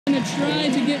to try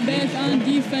to get back on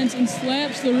defense and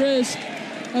slaps the wrist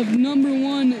of number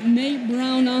 1, Nate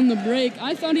Brown, on the break.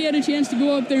 I thought he had a chance to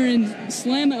go up there and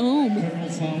slam it home. Cardinal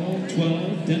foul,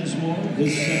 12, Densmore,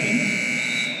 his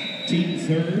second, team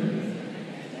third.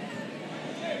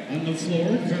 On the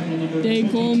floor, Cardinal number Dane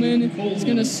Coleman is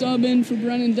going to sub in for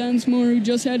Brennan Densmore, who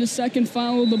just had his second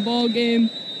foul of the ball game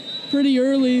pretty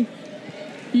early.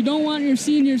 You don't want your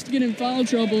seniors to get in foul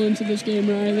trouble into this game,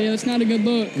 Riley. That's not a good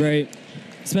look. Right.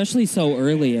 Especially so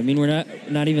early. I mean, we're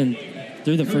not even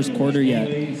through the first quarter yet.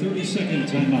 30-second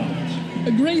timeout.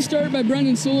 A great start by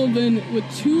Brendan Sullivan with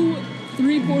 2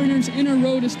 3-pointers in a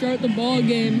row to start the ball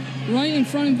game, right in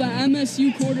front of the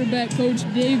MSU quarterback coach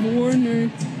Dave Warner.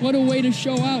 What a way to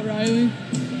show out, Riley.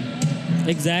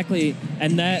 Exactly,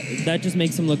 and that just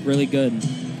makes him look really good.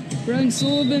 Brendan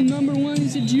Sullivan, number 1,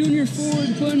 he's a junior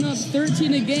forward, putting up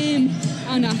 13 a game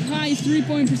on a high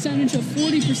 3-point percentage of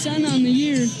 40% on the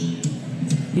year.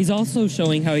 He's also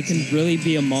showing how he can really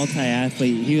be a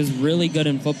multi-athlete. He was really good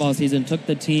in football season, took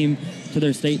the team to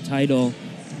their state title,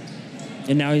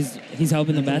 and now he's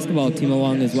helping the basketball team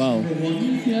along as well.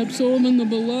 Yep, Sullivan, the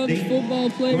beloved football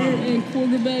player and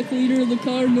quarterback leader of the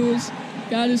Cardinals,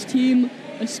 got his team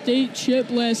a state chip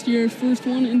last year, first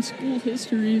one in school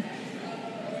history.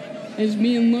 Is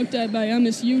being looked at by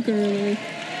MSU currently.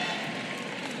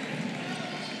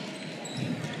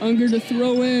 Unger to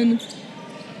throw in.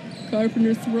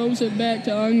 Carpenter throws it back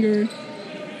to Unger.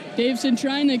 Davison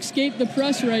trying to escape the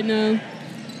press right now.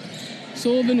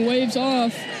 Sullivan waves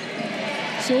off.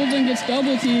 Sullivan gets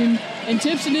double teamed and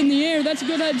tips it in the air. That's a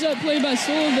good heads-up play by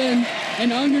Sullivan,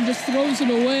 and Unger just throws it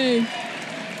away.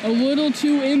 A little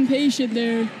too impatient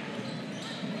there.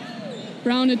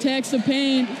 Brown attacks the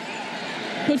paint,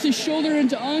 puts his shoulder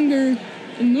into Unger,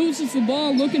 and loses the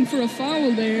ball, looking for a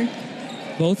foul there.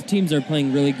 Both teams are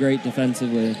playing really great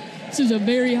defensively. This is a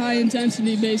very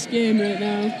high-intensity based game right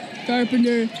now.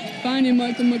 Carpenter finding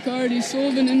Michael McCarty.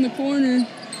 Sullivan in the corner.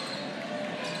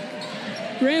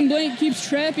 Graham Blanc keeps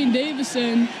trapping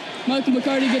Davison. Michael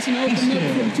McCarty gets an open look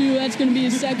from 2. That's going to be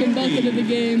his second bucket of the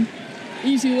game.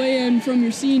 Easy lay-in from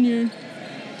your senior.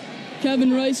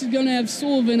 Kevin Rice is going to have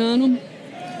Sullivan on him.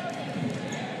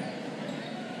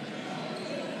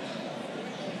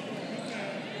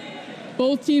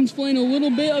 Both teams playing a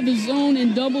little bit of a zone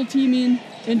and double teaming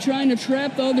and trying to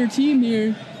trap the other team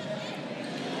here.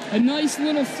 A nice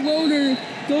little floater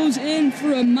goes in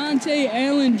for a Monte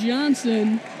Allen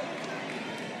Johnson.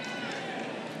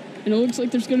 And it looks like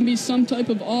there's going to be some type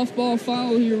of off-ball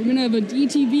foul here. We're going to have a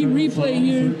DTV replay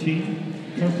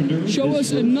here. Show us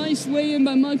a nice lay-in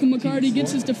by Michael McCarty.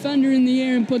 Gets his defender in the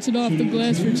air and puts it off the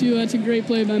glass for 2. That's a great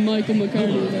play by Michael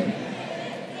McCarty there.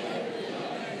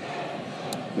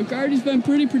 McCarty's been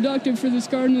pretty productive for this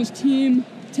Cardinals team.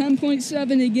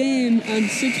 10.7 a game on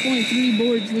 6.3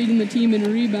 boards, leading the team in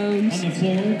rebounds. On the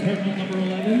floor, Cardinal number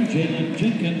 11, Jalen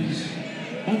Jenkins,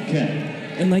 Bobcat.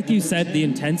 And like you said, the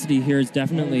intensity here is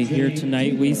definitely here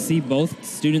tonight. We see both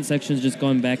student sections just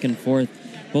going back and forth.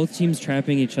 Both teams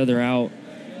trapping each other out.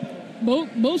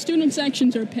 Both student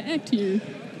sections are packed here.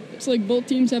 It's like both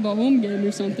teams have a home game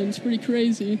or something. It's pretty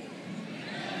crazy.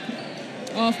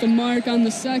 Off the mark on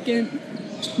the second,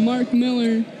 Mark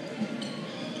Miller.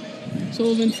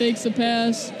 Sullivan fakes the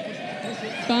pass.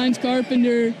 Finds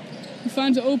Carpenter. He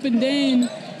finds an open Dane.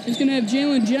 He's going to have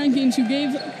Jalen Jenkins, who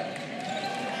gave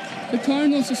the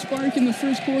Cardinals a spark in the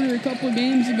first quarter a couple of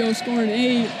games ago, scoring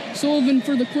 8. Sullivan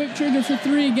for the quick trigger for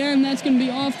 3 again. That's going to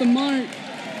be off the mark.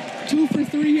 2 for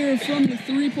 3 here from the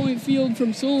 3-point field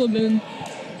from Sullivan.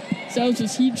 Sells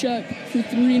his heat check for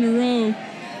 3 in a row.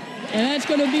 And that's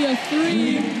going to be a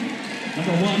 3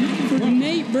 for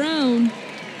Nate Brown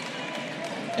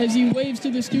as he waves to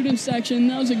the student section.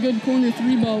 That was a good corner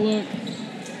 3-ball look.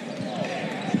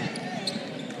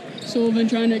 Sullivan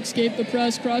trying to escape the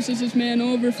press, crosses his man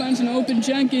over, finds an open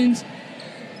Jenkins.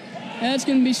 That's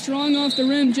going to be strong off the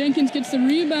rim. Jenkins gets the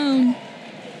rebound.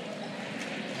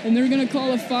 And they're going to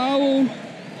call a foul.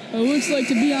 It looks like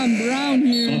to be on Brown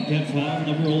here. Bobcat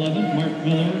foul, number 11, Mark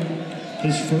Miller,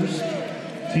 his first,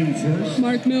 team first.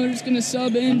 Mark Miller's going to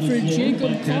sub in for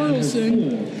Jacob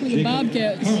Carlson for the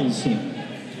Bobcats. Carlson.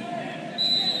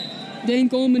 Dane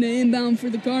Coleman to inbound for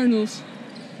the Cardinals.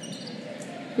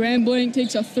 Graham Blanc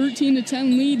takes a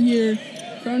 13-10 lead here.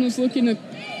 Cardinals looking to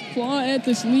claw at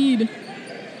this lead.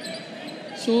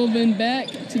 Sullivan back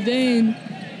to Dane.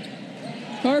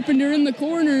 Carpenter in the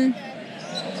corner.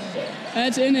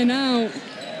 That's in and out.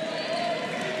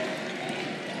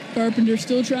 Carpenter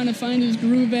still trying to find his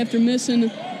groove after missing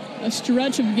a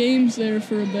stretch of games there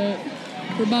for a bit,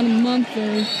 for about a month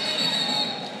there.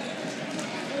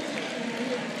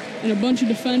 and a bunch of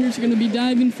defenders are going to be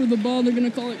diving for the ball. They're going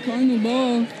to call it Cardinal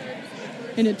ball.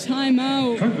 And a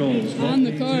timeout Cardinals on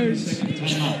the Cards.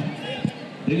 timeout.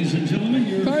 Ladies and gentlemen,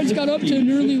 your Cards got up to an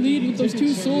early lead with those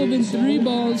two Sullivan 3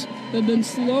 balls that have been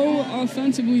slow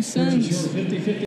offensively since.